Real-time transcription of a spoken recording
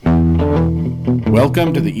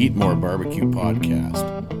Welcome to the Eat More Barbecue podcast.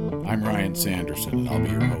 I'm Ryan Sanderson, and I'll be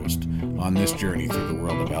your host on this journey through the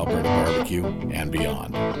world of Alberta barbecue and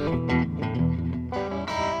beyond.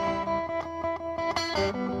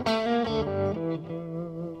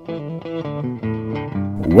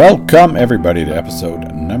 Welcome, everybody, to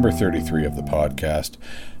episode number 33 of the podcast.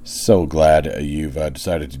 So glad you've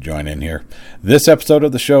decided to join in here. This episode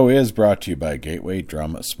of the show is brought to you by Gateway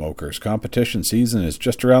Drum Smokers. Competition season is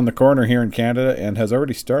just around the corner here in Canada and has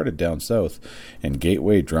already started down south. And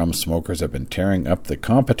Gateway Drum Smokers have been tearing up the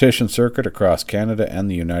competition circuit across Canada and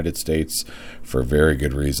the United States for very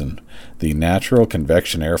good reason. The natural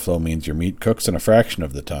convection airflow means your meat cooks in a fraction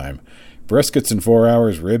of the time. Briskets in 4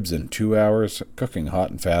 hours, ribs in 2 hours. Cooking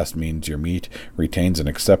hot and fast means your meat retains an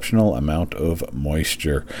exceptional amount of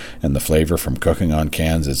moisture, and the flavor from cooking on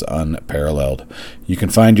cans is unparalleled. You can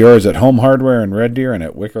find yours at Home Hardware in Red Deer and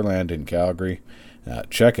at Wickerland in Calgary.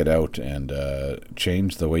 Check it out and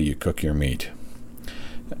change the way you cook your meat.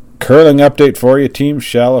 Curling update for you, Team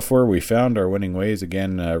Chalifour. We found our winning ways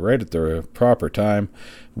again right at the proper time.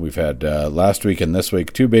 We've had last week and this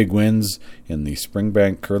week two big wins in the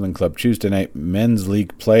Springbank Curling Club Tuesday night men's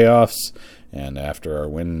league playoffs. And after our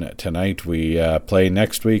win tonight, we play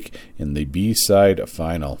next week in the B-side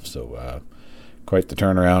final. So quite the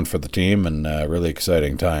turnaround for the team and really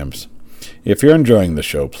exciting times. If you're enjoying the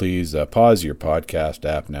show, please pause your podcast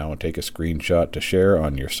app now and take a screenshot to share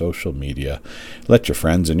on your social media. Let your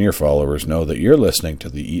friends and your followers know that you're listening to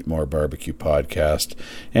the Eat More Barbecue podcast.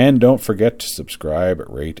 And don't forget to subscribe,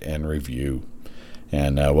 rate, and review.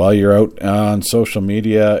 And while you're out on social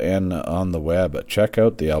media and on the web, check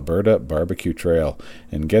out the Alberta Barbecue Trail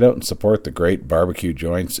and get out and support the great barbecue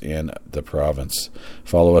joints in the province.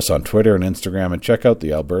 Follow us on Twitter and Instagram and check out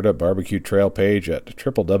the Alberta Barbecue Trail page at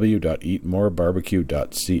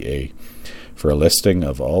www.eatmorebarbecue.ca for a listing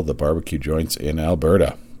of all the barbecue joints in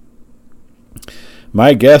Alberta.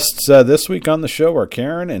 My guests this week on the show are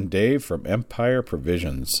Karen and Dave from Empire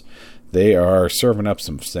Provisions. They are serving up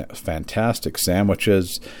some fantastic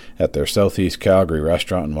sandwiches at their Southeast Calgary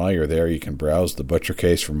restaurant, and while you're there, you can browse the butcher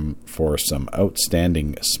case for some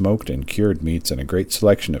outstanding smoked and cured meats and a great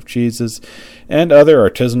selection of cheeses and other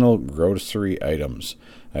artisanal grocery items.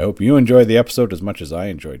 I hope you enjoy the episode as much as I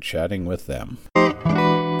enjoyed chatting with them.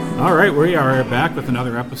 All right, we are back with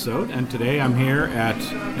another episode, and today I'm here at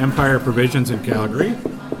Empire Provisions in Calgary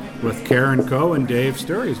with Karen Coe and Dave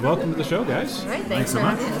Sturries. Welcome to the show, guys. All right, thanks so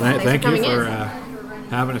much. Thank you for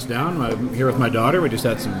having us down. I'm here with my daughter. We just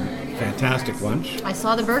had some fantastic lunch. I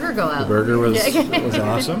saw the burger go out. The burger was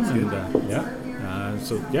awesome. And,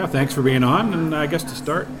 thanks for being on. And I guess to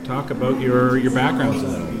start, talk about your backgrounds a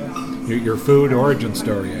little. Your food origin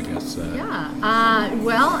story, I guess.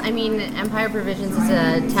 Empire Provisions is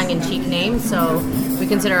a tongue-in-cheek name, so we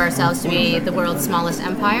consider ourselves to be the world's smallest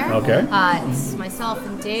empire. Okay. It's myself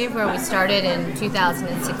and Dave, where we started in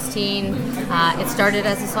 2016. It started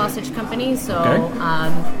as a sausage company, so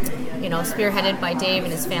spearheaded by Dave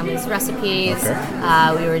and his family's recipes.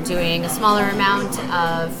 Okay. We were doing a smaller amount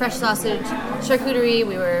of fresh sausage charcuterie.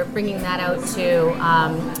 We were bringing that out to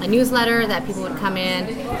a newsletter that people would come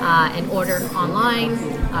in and order online.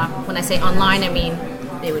 When I say online, I mean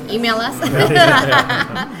they would email us.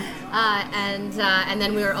 And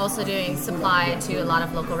then we were also doing supply to a lot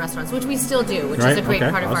of local restaurants, which we still do, which is a great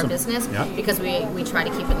part of our business because we try to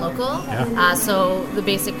keep it local. Yeah. So the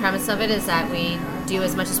basic premise of it is that we do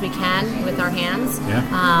as much as we can with our hands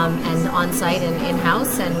and on-site and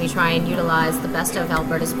in-house, and we try and utilize the best of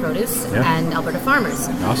Alberta's produce and Alberta farmers.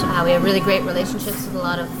 Awesome. We have really great relationships with a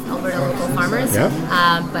lot of Alberta local farmers,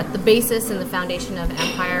 but the basis and the foundation of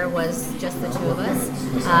Empire was just the two of us.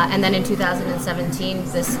 And then in 2017,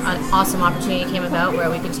 this awesome opportunity came about where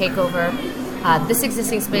we could take over this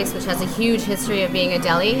existing space, which has a huge history of being a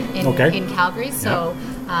deli in Calgary. So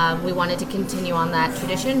we wanted to continue on that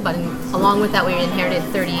tradition, but along with that, we inherited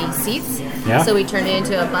 30 seats. Yeah. So we turned it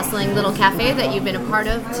into a bustling little cafe that you've been a part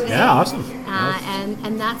of today. Yeah, awesome.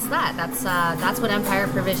 And that's that. That's what Empire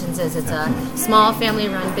Provisions is. It's a small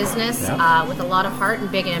family-run business with a lot of heart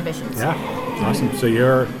and big ambitions. Yeah, awesome. So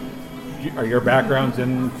are your backgrounds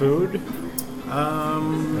in food?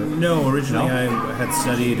 No, originally I had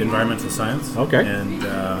studied environmental science. Okay. And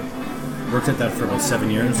worked at that for about 7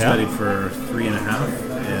 years, studied for 3.5.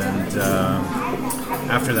 And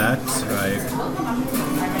after that, I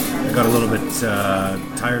I got a little bit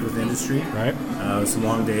tired with the industry. Right. Some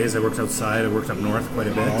long days. I worked outside. I worked up north quite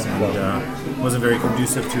a bit, and wasn't very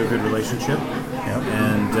conducive to a good relationship. Yep.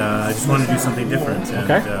 And I just wanted to do something different.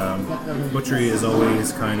 And butchery has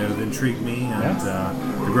always kind of intrigued me. And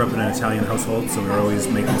I grew up in an Italian household, so we were always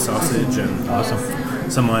making sausage. And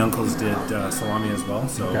some of my uncles did salami as well.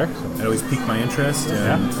 So it always piqued my interest.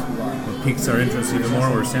 And what piques our interest even more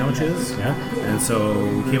were sandwiches. Yeah. And so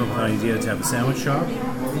we came up with an idea to have a sandwich shop.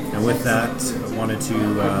 And with that, I wanted to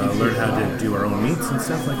learn how to do our own meats and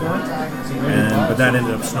stuff like that. But that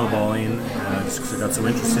ended up snowballing just because I got so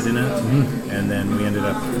interested in it. And then we ended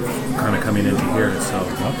up kind of coming into here. So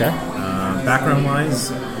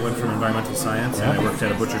background-wise, I went from environmental science and I worked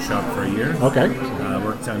at a butcher shop for a year.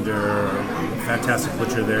 Worked under a fantastic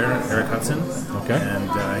butcher there, Eric Hudson.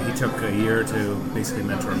 And he took a year to basically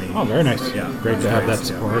mentor me. Oh, very nice. Yeah, great to have that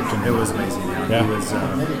support. Yeah. It was amazing. Yeah. He was.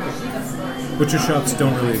 Butcher shops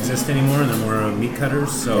don't really exist anymore; they're more meat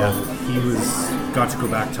cutters. So he got to go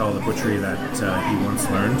back to all the butchery that he once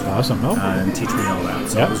learned. Awesome. And teach me all that.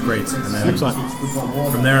 So it was great. And then excellent.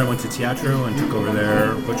 From there, I went to Teatro and took over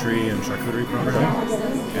their butchery and charcuterie program.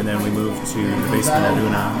 And then we moved to the basement at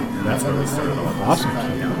Luna, and that's where we started all of this. Awesome.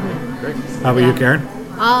 Yeah. Great. How about you, Karen?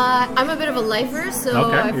 I'm a bit of a lifer,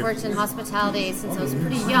 so I've worked in hospitality since I was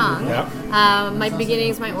pretty young. My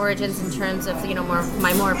beginnings, my origins in terms of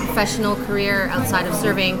my more professional career outside of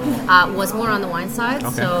serving was more on the wine side.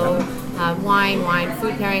 So wine,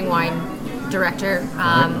 food pairing, wine director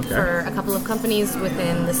for a couple of companies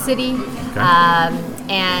within the city,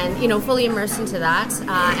 and fully immersed into that.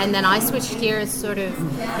 And then I switched gears sort of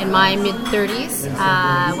in my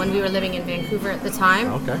mid-30s when we were living in Vancouver at the time.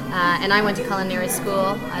 And I went to culinary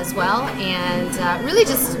school as well, and really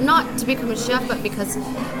just not to become a chef, but because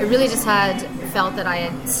I really just had felt that I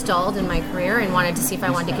had stalled in my career and wanted to see if I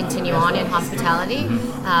wanted to continue on in hospitality.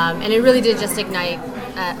 And it really did just ignite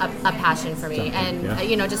a passion for me, and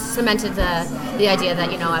just cemented the idea that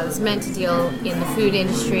I was meant to deal in the food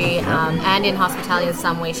industry and in hospitality in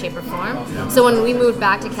some way, shape, or form. So when we moved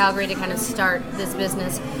back to Calgary to kind of start this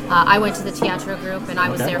business, I went to the Teatro Group, and I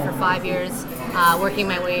was there for 5 years, working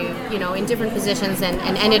my way, in different positions, and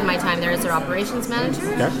ended my time there as their operations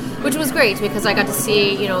manager, which was great because I got to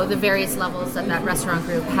see, the various levels that restaurant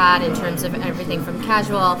group had in terms of everything from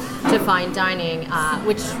casual to fine dining,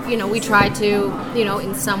 which, we tried to,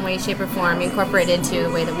 in some way, shape, or form incorporate into the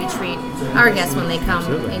way that we treat our guests when they come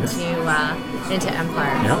into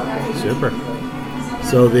Empire. Yeah, super.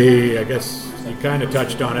 So I guess you kind of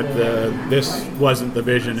touched on it. This wasn't the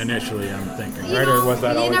vision initially, I'm thinking, right? Or was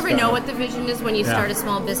that always? You never know what the vision is when you start a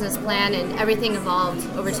small business plan, and everything evolved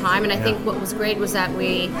over time. And I think what was great was that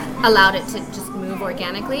we allowed it to just move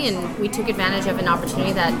organically, and we took advantage of an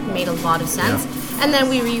opportunity that made a lot of sense. And then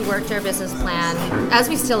we reworked our business plan, as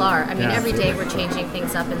we still are. I mean, every day we're changing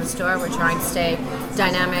things up in the store. We're trying to stay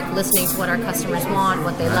dynamic, listening to what our customers want,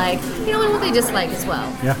 what they like, and what they dislike as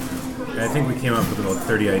well. Yeah. I think we came up with about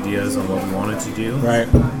 30 ideas on what we wanted to do. Right.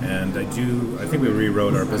 And I think we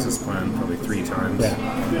rewrote our business plan probably 3 times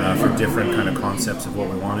for different kind of concepts of what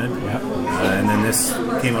we wanted. And then this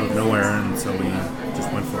came out of nowhere, and so we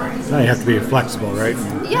just went for it. Now you have to be flexible, right?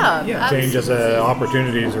 Yeah. Change as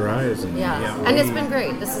opportunities arise. And it's been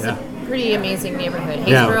great. This is a pretty amazing neighborhood.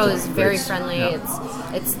 Hazelborough is very friendly.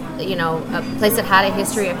 It's a place that had a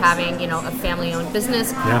history of having a family-owned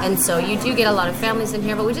business, and so you do get a lot of families in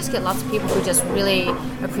here. But we just get lots of people who just really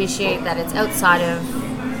appreciate that it's outside of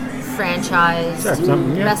franchised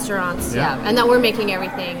restaurants, and that we're making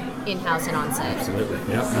everything in-house and on-site. Absolutely,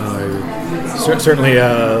 certainly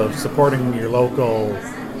supporting your local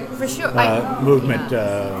for sure movement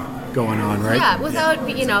going on, right? Yeah,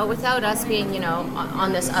 without us being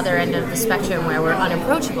on this other end of the spectrum where we're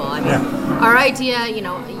unapproachable. I mean, our idea,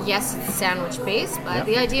 yes, it's sandwich based, but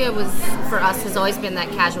the idea for us has always been that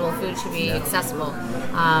casual food should be accessible,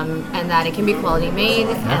 and that it can be quality made,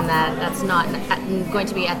 and that's not going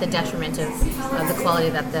to be at the detriment of the quality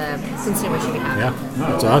that the consumer should be having. Yeah,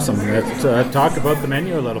 that's awesome. Let's talk about the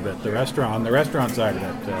menu a little bit. The restaurant side of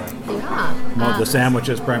it. The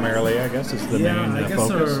sandwiches primarily, I guess, is the main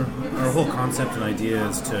focus. Our whole concept and idea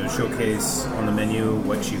is to showcase on the menu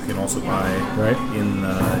what you can also buy in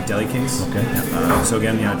the deli case. So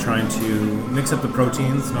again, trying to mix up the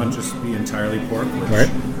proteins, not just be entirely pork, which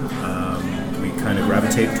we kind of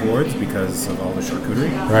gravitate towards because of all the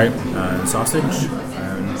charcuterie and sausage.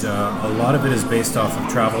 And a lot of it is based off of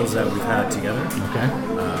travels that we've had together.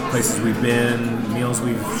 Places we've been, meals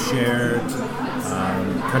we've shared,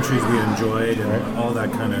 countries we enjoyed, and all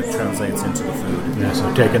that kind of translates into the food. Yeah,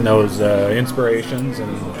 so taking those inspirations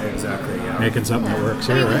and making something that works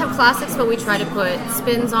here, We have classics, but we try to put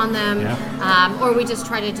spins on them, or we just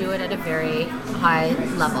try to do it at a very high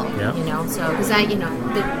level, you know. So, because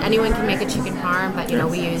anyone can make a chicken parm, but, you know,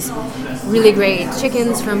 we use really great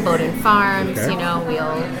chickens from Bowden Farms, you know,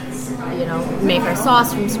 we'll... make our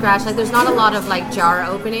sauce from scratch. Like, there's not a lot of like jar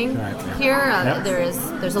opening here.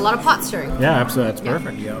 There's a lot of pot stirring. Yeah, absolutely. That's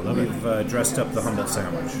perfect. Yeah, we've dressed up the Humboldt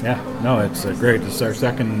sandwich. Yeah, no, it's great. It's our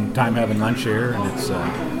second time having lunch here, and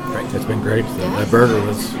it's been great. The burger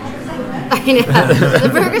was. I know.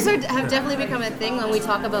 The burgers have definitely become a thing when we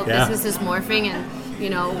talk about businesses morphing, and you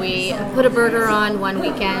know, we put a burger on one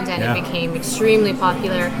weekend and it became extremely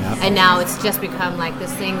popular, and now it's just become like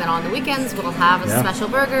this thing that on the weekends we'll have a special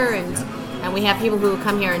burger, and we have people who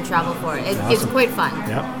come here and travel for it. It's quite fun.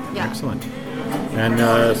 Yeah, excellent. And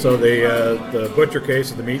so the butcher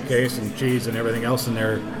case, the meat case, and cheese and everything else in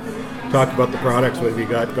there. Talk about the products. What have you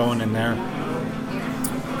got going in there?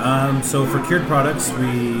 So for cured products,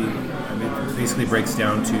 it basically breaks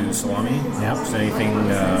down to salami. Just anything,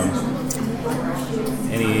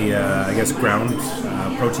 I guess ground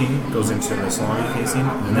protein goes into the salami casing,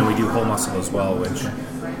 and then we do whole muscle as well, which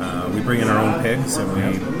we bring in our own pigs and we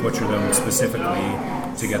butcher them specifically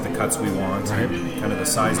to get the cuts we want, kind of the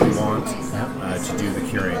size we want to do the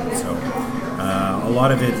curing. So a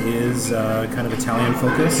lot of it is kind of Italian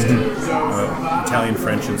focused, Italian,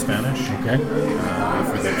 French, and Spanish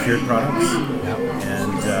for the cured products,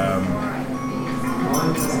 and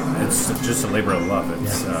it's just a labor of love.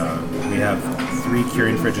 It's we have 3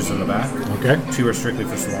 curing fridges in the back. 2 are strictly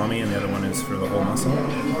for salami, and the other one is for the whole muscle.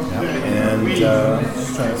 And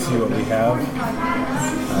just trying to see what we have.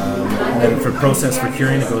 And then for process for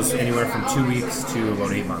curing, it goes anywhere from 2 weeks to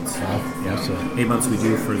about 8 months. So 8 months we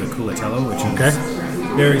do for the culatello, which is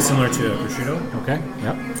very similar to a prosciutto.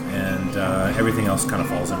 And everything else kind of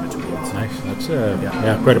falls in between. Nice.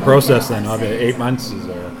 That's quite a process then. 8 months is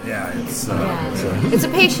it's a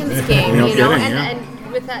patience game, you know. And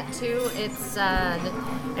with that too, it's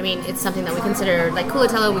it's something that we consider, like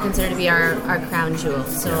culatello, we consider to be our crown jewel.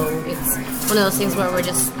 So it's one of those things where we're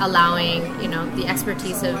just allowing, you know, the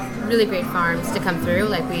expertise of really great farms to come through.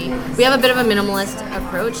 Like we have a bit of a minimalist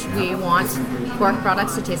approach. We want pork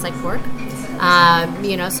products to taste like pork.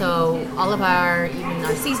 So all of our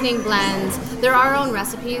seasoning blends, they're our own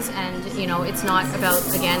recipes, and, you know, it's not about,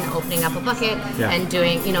 again, opening up a bucket and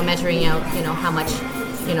doing, you know, measuring out, you know, how much,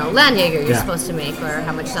 you know, Landjaeger you're supposed to make or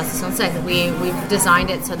how much saucisson sec. We've designed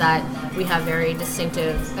it so that we have a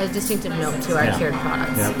distinctive note to our cured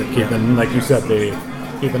products. Yeah, but keeping, like you said,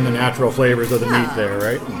 keeping the natural flavors of the meat there,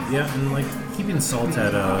 right? Yeah, and like keeping salt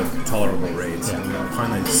at a tolerable rate. And I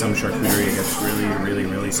find that some charcuterie gets really, really,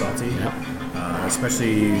 really salty.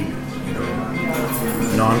 Especially, you know,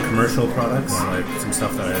 non-commercial products, like some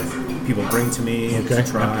stuff that people bring to me to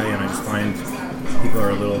try, and I just find people are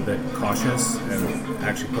a little bit cautious and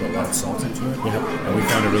actually put a lot of salt into it. And we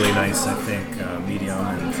found a really nice, I think, medium,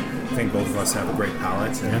 and I think both of us have a great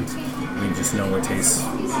palate, and we just know it tastes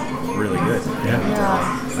really good. And,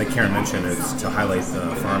 like Karen mentioned, it's to highlight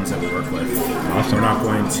the farms that we work with. We're not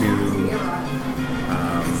going to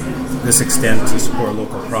this extent to support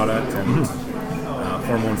local product and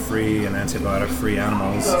hormone-free and antibiotic-free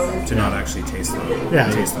animals to not actually taste the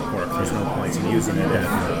pork. There's no point in using it if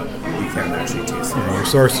we can't actually taste it. You're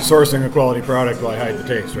sourcing a quality product while hide the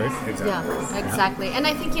taste, right? Exactly. Yeah, exactly. And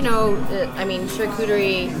I think, you know,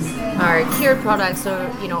 charcuterie are cured products. So,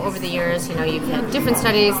 you know, over the years, you know, you've had different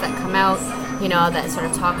studies that come out, you know, that sort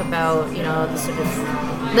of talk about, you know, the sort of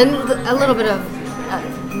a little bit of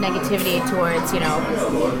negativity towards, you know,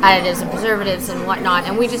 additives and preservatives and whatnot,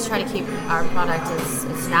 and we just try to keep our product as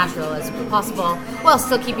natural as possible while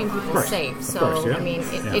still keeping people safe. So, I mean,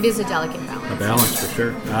 it is a delicate balance. A balance, for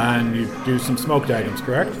sure. And you do some smoked items,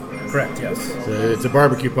 correct? Correct, yes. So it's a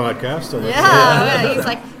barbecue podcast. So he's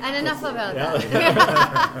like, and enough about that.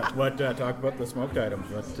 Talk about the smoked items.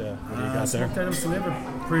 What do you got there? Smoked items, so we have a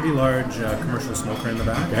pretty large commercial smoker in the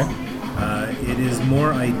back. It is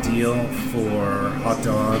more ideal for hot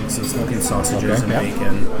dogs and smoking sausages and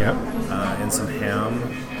bacon and some ham.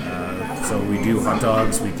 So we do hot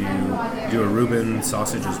dogs, we do a Reuben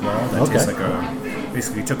sausage as well. That tastes like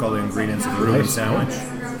basically took all the ingredients of a Reuben sandwich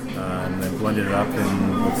and then blended it up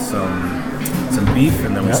with some beef,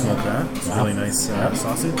 and then we smoke that. It's a really nice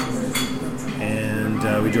sausage. And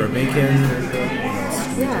we do our bacon,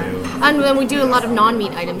 do we do? And then we do a lot of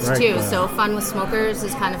non-meat items Right, too. yeah. So Fun with Smokers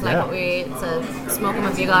is kind of like Yeah. it's a smoke 'em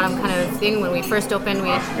if you got 'em kind of thing. When we first opened,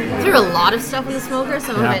 we threw a lot of stuff in the smoker,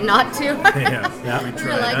 some Yeah. of it not too. Yeah. Yeah. We We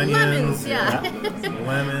tried were like onions, lemons, yeah.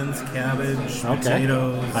 lemons, cabbage, Okay.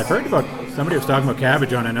 potatoes. I've heard about somebody was talking about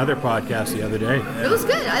cabbage on another podcast the other day. It was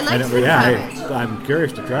good. I liked And the cabbage. I'm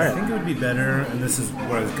curious to try I it. think it would be better, and this is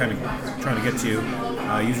what I was kind of trying to get to.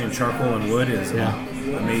 Using charcoal and wood is Yeah.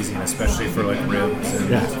 amazing, especially for like ribs and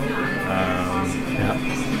Yeah. um,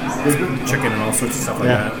 Yeah. chicken and all sorts of stuff like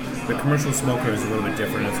Yeah. that. The commercial smoker is a little bit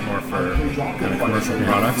different. It's more for kind of commercial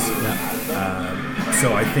products.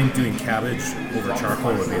 So I think doing cabbage over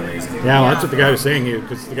charcoal would be amazing. Yeah, well, that's what the guy was saying.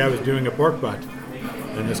 Because the guy was doing a pork butt,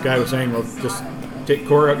 and this guy was saying, "Well, just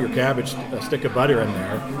core out your cabbage, a stick of butter in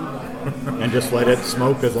there, and just let it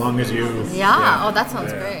smoke as long as you Yeah. Oh, that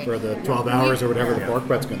sounds great. for the 12 hours or whatever the pork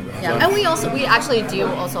butt's going to go." Yeah, So- and we actually do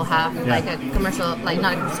also have like a commercial,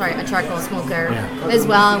 a charcoal smoker as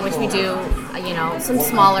well, in which we do some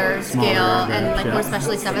smaller scale and like yeah. more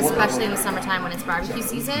specialty stuff, especially in the summertime when it's barbecue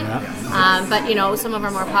season. Yeah. But some of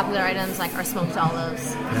our more popular items like our smoked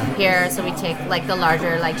olives here, so we take like the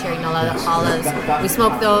larger like cherry nola olives, we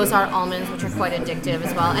smoke those, our almonds, which are quite addictive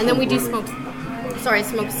as well, and then we do smoked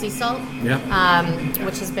sea salt,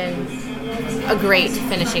 which has been a great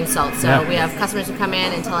finishing salt. So Yeah. we have customers who come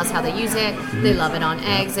in and tell us how they use it. They love it on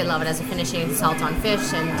eggs. They love it as a finishing salt on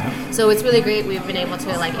fish, and so it's really great. We've been able to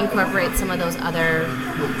like incorporate some of those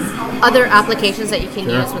other applications that you can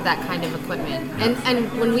use with that kind of equipment. And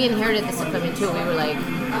when we inherited this equipment too, we were like,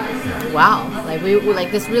 wow, like we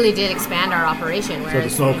like this really did expand our operation. So the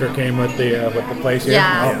Whereas smoker came with the place here.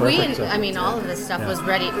 yeah, Oh, perfect. So- all of this stuff was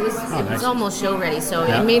ready. It was nice. almost show ready, so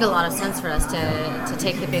Yeah. it made a lot of sense for us to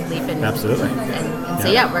take the big leap and Absolutely. and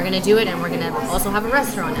say, yeah, we're going to do it, and we're going to also have a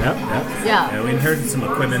restaurant. Yeah, yeah. Yeah. We inherited some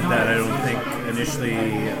equipment that I don't think initially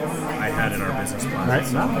I had in our business plan. Right.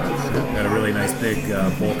 So we got a really nice big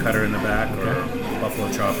bowl cutter in the back, or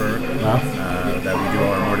buffalo chopper, that we do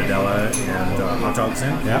all our mortadella and hot dogs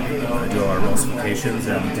in. Yeah. Do all our emulsifications,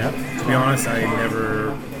 and to be honest, I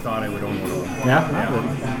never thought I would own one of them.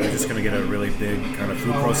 Yeah. We're just going to get a really big kind of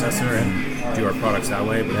food processor and do our products that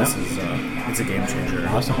way, but this is it's a game changer.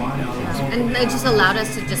 Awesome. And it just allowed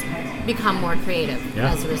us to just become more creative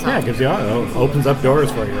Yeah. as a result. Yeah, it gives you opens up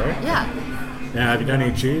doors for you, right? Yeah. Yeah. Have you done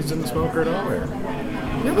any cheese in the smoker at all? Or?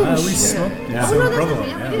 No, We shit. smoke Yeah. Oh, no, that's provolone. right.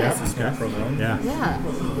 Yeah, we do. This is provolone. Yeah.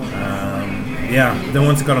 Yeah. Then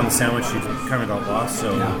once it got on the sandwich, you kind of got lost,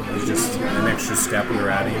 so it was just an extra step we were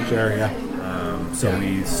adding. Sure. Yeah. So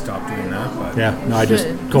we stopped doing that. But Yeah. No, I just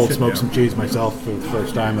Should. cold smoked some cheese myself for the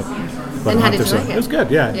first time about a And how month did or you so. like it? It was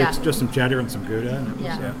good. Yeah. Yeah. It's just some cheddar and some Gouda. And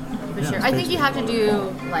Yeah. For Yeah, sure. it's I think tasty. you have to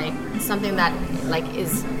do like something that like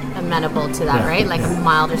is amenable to that, Yeah. right? Like a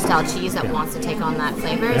milder style cheese that wants to take on that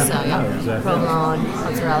flavor. Yeah. So yeah, Exactly. provolone,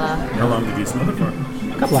 mozzarella. how long did you smoke it for?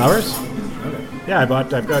 A couple hours. Yeah, I've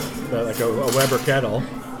got like a Weber kettle,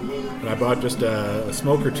 and I bought just a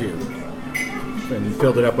smoker tube and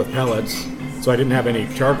filled it up with pellets. So I didn't have any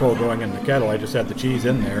charcoal going in the kettle. I just had the cheese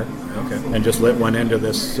in there, and just lit one end of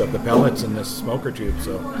the pellets in this smoker tube.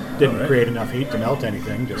 So didn't create enough heat to melt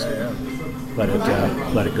anything. Just let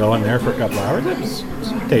it go in there for a couple hours. It's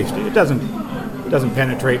tasty. It doesn't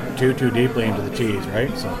penetrate too deeply into the cheese,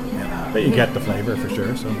 right? So, but you get the flavor for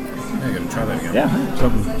sure. So. Yeah, I gotta try that again. Yeah,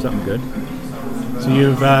 something good. So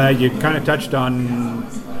you kind of touched on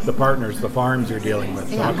the partners, the farms you're dealing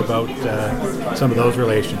with. Yeah. Talk about some of those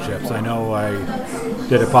relationships. I know I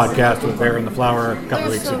did a podcast with Bear and the Flower a couple They're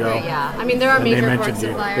weeks so ago. great, yeah. I mean, they're our And they major pork mentioned you.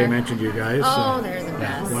 supplier. They mentioned you guys. Oh, so- they're the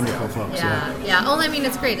yeah, best. wonderful folks. Yeah. Oh, I mean,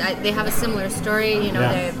 it's great. They have a similar story. You know,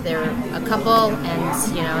 Yeah. they're a couple,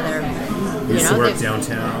 and they're They used to work they've-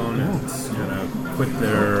 downtown and kind of quit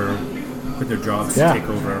their jobs Yeah. to take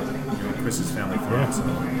over Chris's family farm. So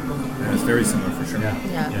it's very similar for sure.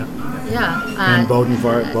 Yeah. And Bowden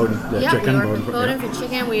for Bowden Yeah, chicken. we work with Bowden for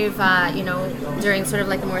chicken. We've, during sort of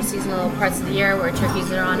like the more seasonal parts of the year where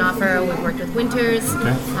turkeys are on offer, we've worked with Winters.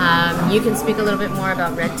 Okay. You can speak a little bit more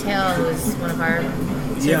about Red Tail, who's one of our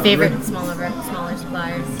favorite smaller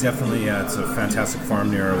suppliers. Definitely, it's a fantastic farm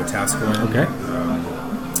near Wetaskiwin. Okay.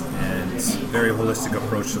 And very holistic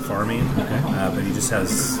approach to farming. Okay. But he just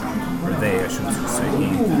has, or they, I shouldn't say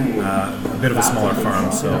he, a bit of a smaller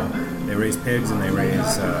farm. So they raise pigs and they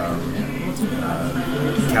raise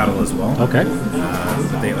cattle as well. Okay.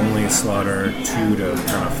 But they only slaughter 2 to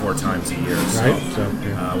kind of 4 times a year. So, Right. So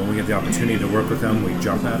when we get the opportunity to work with them, we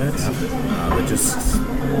jump at it. But just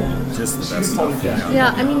the best stuff.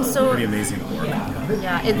 Yeah, I mean, so pretty amazing work.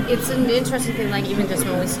 Yeah, it's an interesting thing. Like even just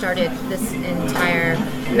when we started this entire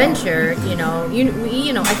venture,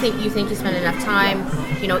 I think you spend enough time,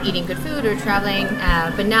 eating good food or traveling,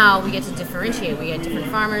 but now we get to differentiate. We get different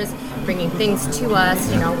farmers bringing things to us.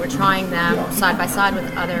 We're trying them side by side with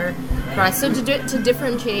other products. So to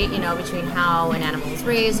differentiate, between how an animal is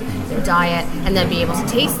raised, their diet, and then be able to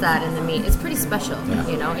taste that in the meat is pretty special.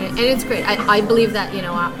 And it's great. I believe that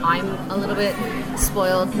I'm a little bit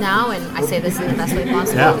spoiled now, and I say this in the best way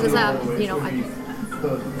possible because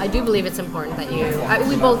I do believe it's important that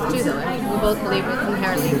we both do though. I mean, we both believe it's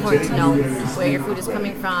inherently important to know where your food is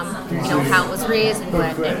coming from, how it was raised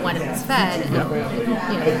and what it was fed. And,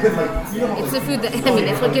 it's the food that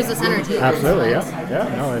it's what gives us energy. Absolutely,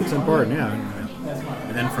 no, it's important,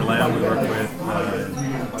 And then for lamb, we work with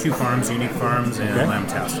 2 farms, Unique Farms and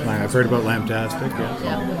Lambtastic. I've heard about Lambtastic,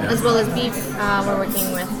 As well as beef, we're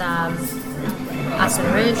working with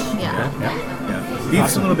Aspen Ridge,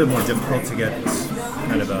 Beef's a little bit more difficult to get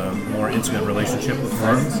kind of a more intimate relationship with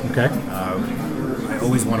farms. Okay. I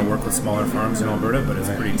always want to work with smaller farms in Alberta, but it's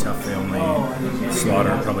pretty tough. They only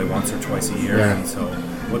slaughter probably once or twice a year, and so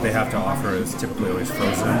what they have to offer is typically always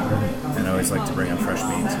frozen, and I always like to bring in fresh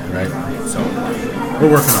meat. Right. So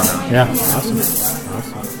we're working on that. Yeah, awesome.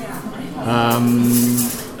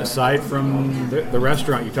 Aside from the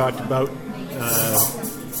restaurant, you talked about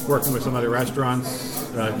working with some other restaurants,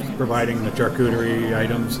 providing the charcuterie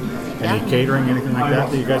items. Any catering, anything like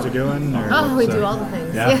that you guys are doing? Or we do all the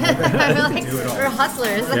things. Yeah. I feel like we're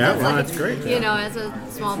hustlers. Yeah, well, that's great. As a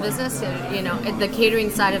small business, the catering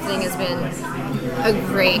side of thing has been a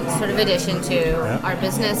great sort of addition to our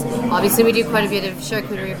business. Obviously, we do quite a bit of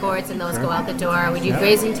charcuterie boards, and those go out the door. We do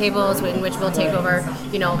grazing tables, in which we'll take over,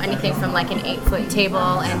 anything from like an 8-foot table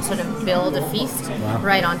and sort of build a feast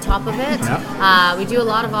right on top of it. We do a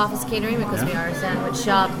lot of office catering because we are a sandwich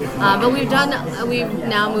shop, but we've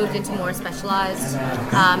now moved into more specialized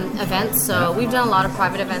events. So we've done a lot of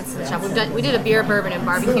private events in the shop. We did a beer, bourbon, and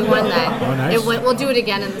barbecue one that we'll do it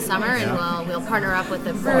again in the summer, and we'll partner up with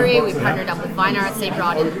the brewery. We partnered up with Vine Arts. They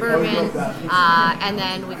brought in bourbon, and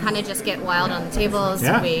then we kind of just get wild on the tables.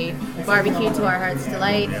 We barbecue to our heart's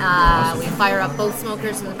delight. We fire up both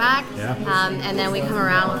smokers in the back, and then we come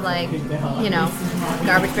around with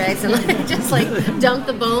garbage bags and just dump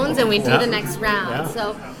the bones, and we do the next round.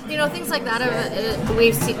 So things like that.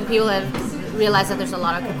 We've seen people have realized that there's a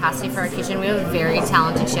lot of capacity for our kitchen. We have a very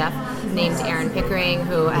talented chef named Aaron Pickering,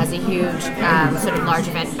 who has a huge sort of large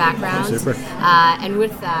event background. And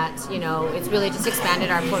with that, it's really just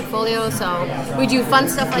expanded our portfolio. So we do fun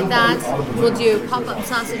stuff like that. We'll do pop-up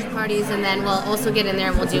sausage parties, and then we'll also get in there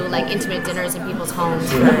and we'll do intimate dinners in people's homes.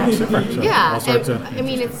 So it's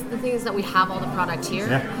the things that we have all the product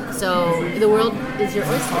here. So the world is your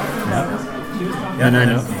oyster. Yeah, and I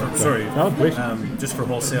know. Sorry. Oh, please. Just for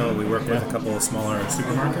wholesale, we work with a couple of smaller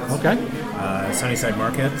supermarkets. Okay. Sunnyside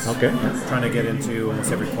Markets. Okay. Trying to get into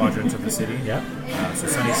almost every quadrant of the city. So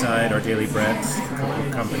Sunnyside, Our Daily Bread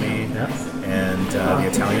Company, and the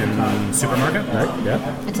Italian supermarket. Right.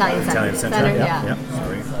 Yeah. Italian Center.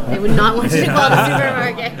 Sorry. They would not want you to call it a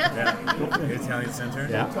supermarket. The Italian Center.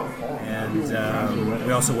 Yeah. And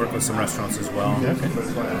we also work with some restaurants as well.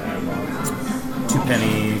 Two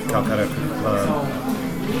Penny, Calcutta Club,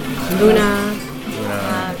 Luna,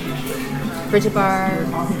 Bridget Bar,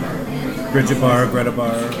 Greta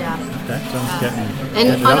Bar.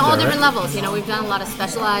 And on all different levels. We've done a lot of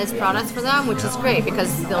specialized products for them, which is great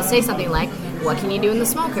because they'll say something like, "What can you do in the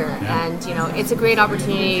smoker?" And it's a great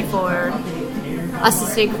opportunity for us to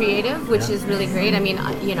stay creative, which is really great. I mean,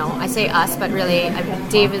 I say us, but really,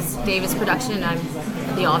 Dave is production. I'm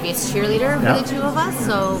the obvious cheerleader for the two of us.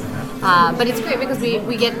 So. But it's great because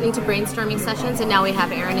we get into brainstorming sessions, and now we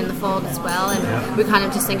have Aaron in the fold as well, and we kind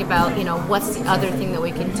of just think about, what's the other thing that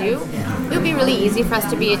we can do. It would be really easy for us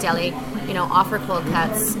to be a deli, offer cold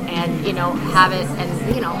cuts and, have it, and,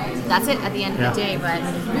 that's it at the end of the day. But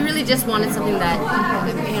we really just wanted something that,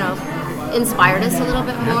 inspired us a little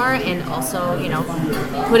bit more, and also,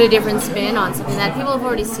 put a different spin on something that people have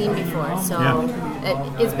already seen before. So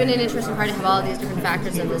it's been an interesting part to have all of these different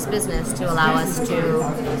factors of this business to allow us to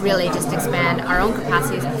really just expand our own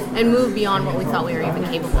capacities and move beyond what we thought we were even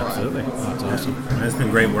capable of. Absolutely. That's awesome. And it's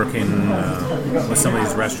been great working with some of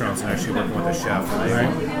these restaurants and actually working with a chef.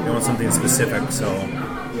 They want something specific, so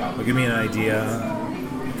they'll give me an idea.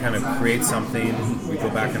 kind of create something. We go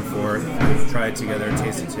back and forth, try it together,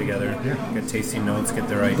 taste it together, get tasting notes, get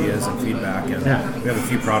their ideas and feedback. And we have a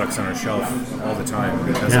few products on our shelf all the time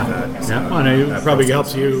because of that. And it probably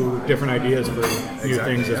helps you different ideas for new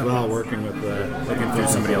things as well, working with looking through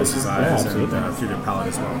somebody else's eyes and through their palate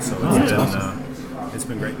as well. So it's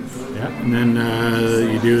been great. Yeah, and then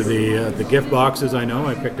you do the gift boxes. I know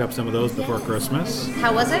I picked up some of those before Christmas.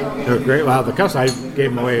 How was it? They were great. Well, I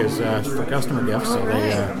gave them away as for customer gifts, so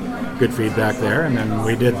they good feedback there. And then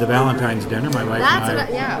we did the Valentine's dinner, my wife and I,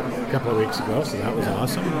 a couple of weeks ago. So that was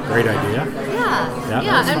awesome. Great idea.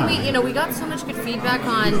 And we got so much good feedback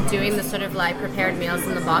on doing the sort of like prepared meals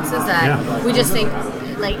in the boxes that we just think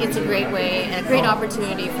like it's a great way and a great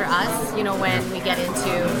opportunity for us. You know, when we get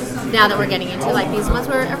into now that we're getting into like these months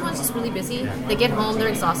where everyone's just really busy. They get home, they're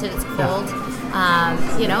exhausted, it's cold.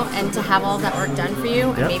 And to have all of that work done for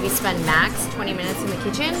you and maybe spend max 20 minutes in the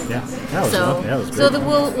kitchen.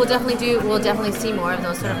 We'll definitely see more of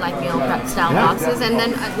those sort of like meal prep style boxes. And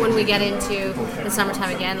then when we get into the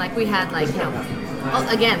summertime again, like we had like, we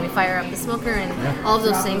fire up the smoker and all of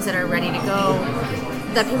those things that are ready to go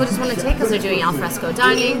that people just want to take because they're doing al fresco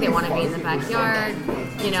dining, they want to be in the backyard,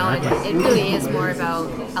 and it really is more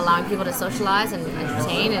about allowing people to socialize and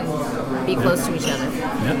entertain and be close to each other.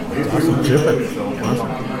 Yeah, awesome. Super.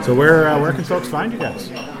 Awesome. So where can folks find you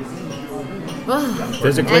guys?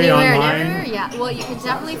 Physically, anywhere online? And everywhere, yeah. Well, you can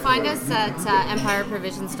definitely find us at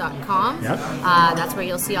empireprovisions.com. Yep. That's where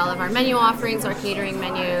you'll see all of our menu offerings, our catering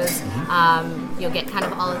menus. You'll get kind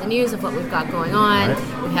of all of the news of what we've got going on.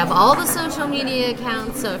 Right. We have all the social media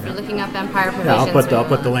accounts, so if you're looking up Empire Provisions... I'll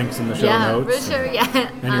put the links in the show notes. For sure,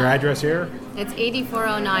 And your address here? It's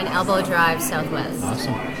 8409 Elbow Drive, Southwest.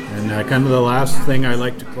 Awesome. And kind of the last thing I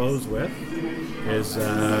like to close with is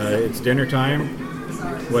it's dinner time.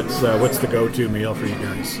 What's the go-to meal for you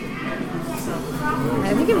guys?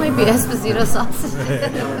 I think it might be Esposito sausage.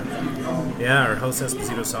 Yeah, our house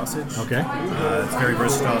Esposito sausage. Okay. It's very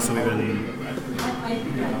versatile, so my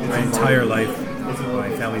entire life, my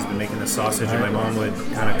family's been making this sausage, and my mom would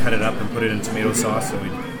kind of cut it up and put it in tomato sauce, and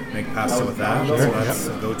we'd make pasta with that. Sure. So that's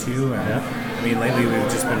a go-to. And lately we've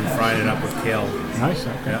just been frying it up with kale. Nice.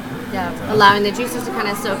 Okay. Yeah, allowing the juices to kind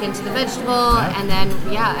of soak into the vegetable, and then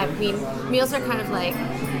meals are kind of like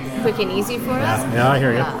quick and easy for us. Yeah, I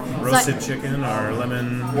hear you. Roasted chicken or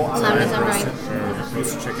lemon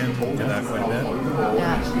roasted chicken. We do that quite a bit.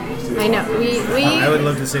 Yeah, I know. I would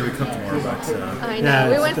love to say we cooked more, but I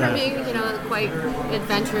know we went from being quite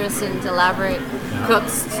adventurous and elaborate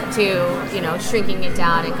cooks to shrinking it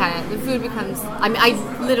down, and kind of the food becomes. I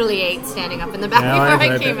literally ate standing up in the back before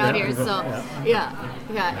I came out here. So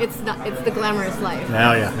it's the glamorous life.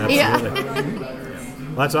 Absolutely.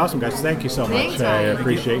 Well, that's awesome, guys. Thank you so much. Thanks, I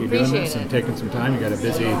appreciate you doing this and taking some time. You got a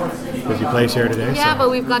busy place here today. Yeah,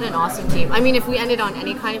 but we've got an awesome team. I mean, if we ended on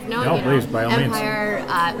any kind of note, please, by all Empire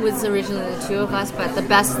was originally the two of us, but the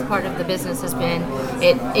best part of the business has been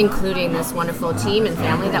including this wonderful team and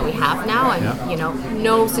family that we have now. And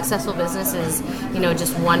no successful business is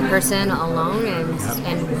just one person alone,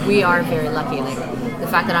 and we are very lucky. Like the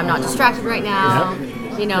fact that I'm not distracted right now.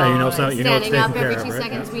 Standing up every 2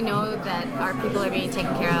 seconds, we know that our people are being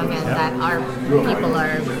taken care of and that our people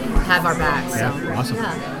have our backs. So, awesome.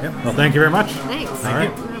 Well, thank you very much. Thanks. All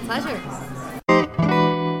right. A pleasure.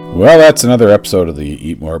 Well, that's another episode of the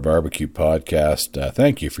Eat More Barbecue podcast.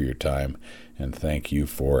 Thank you for your time. And thank you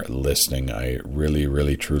for listening. I really,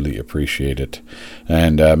 really, truly appreciate it.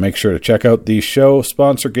 And make sure to check out the show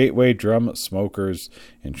sponsor, Gateway Drum Smokers,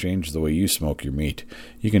 and change the way you smoke your meat.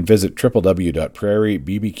 You can visit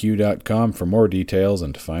www.prairiebbq.com for more details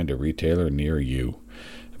and to find a retailer near you.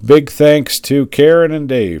 Big thanks to Karen and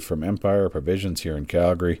Dave from Empire Provisions here in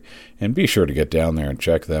Calgary, and be sure to get down there and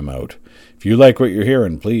check them out. If you like what you're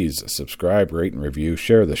hearing, please subscribe, rate, and review.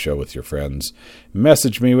 Share the show with your friends.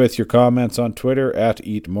 Message me with your comments on Twitter at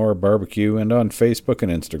EatMoreBarbecue and on Facebook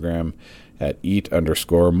and Instagram at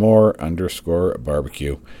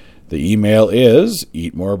eat_more_barbecue. The email is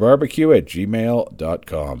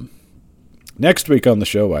eatmorebarbecue@gmail.com. Next week on the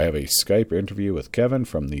show, I have a Skype interview with Kevin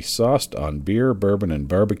from the Sauced on Beer, Bourbon, and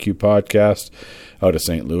Barbecue podcast out of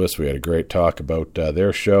St. Louis. We had a great talk about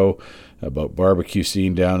their show, about barbecue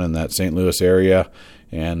scene down in that St. Louis area,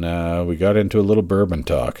 and we got into a little bourbon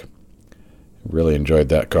talk. Really enjoyed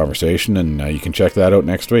that conversation, and you can check that out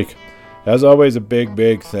next week. As always, a big,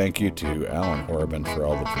 big thank you to Alan Horban for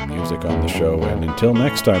all of the music on the show, and until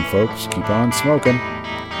next time, folks, keep on smoking.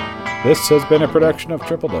 This has been a production of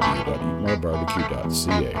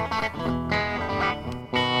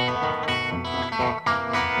www.eatmorebarbecue.ca.